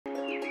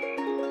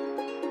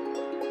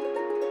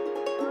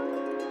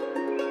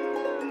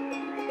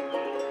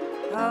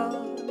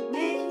hold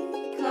me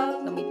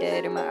close. Let me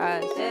dead in my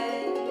eyes,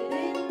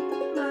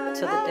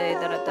 till the day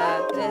that I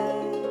die.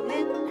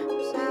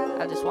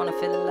 I just wanna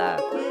feel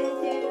alive.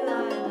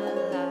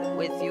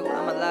 With you,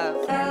 I'm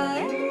alive. Fell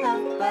in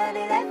love, but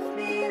it left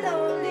me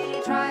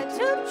lonely. Tried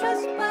to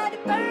trust, but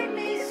it burned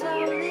me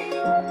slowly.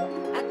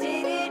 I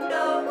didn't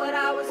know what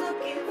I was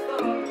looking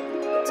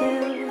for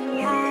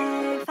till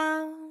I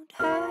found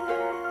her.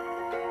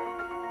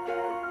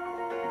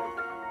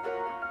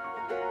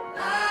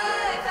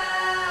 I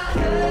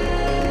found her.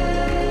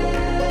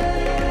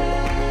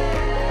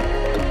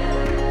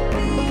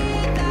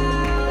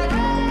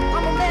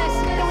 I'm a mess.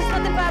 There was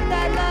nothing about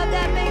that love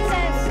that made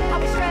sense. I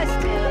was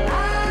stressed till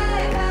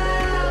I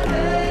found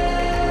her.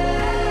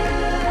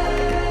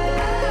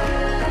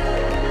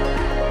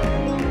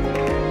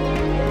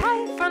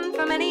 I've run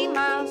for many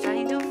miles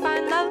trying to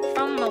find love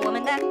from a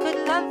woman that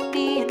could love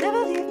me and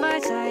never leave my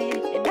side.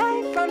 And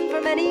I've run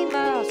for many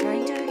miles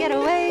trying to get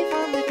away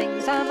from the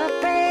things I'm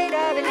afraid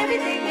of and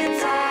everything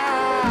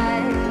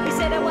inside. You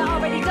say that we're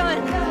already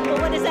done,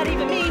 but what does that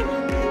even mean?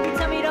 You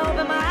tell me to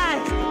open my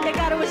eyes, that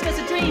God, it was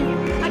just a dream.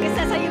 I guess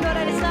that's how you know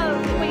that it's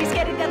love, when you're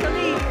scared to death to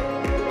leave.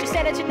 Just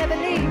say that you never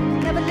leave,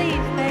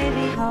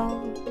 baby,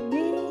 hold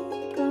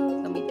me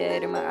close. Let me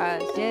dead in my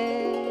eyes,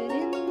 Dead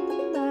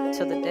in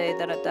till the day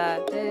that I die.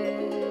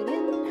 dead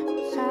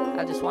inside.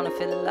 I just wanna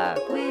feel alive.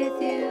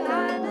 With you,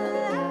 I'm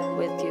alive.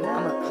 With you,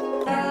 I'm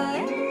a Fell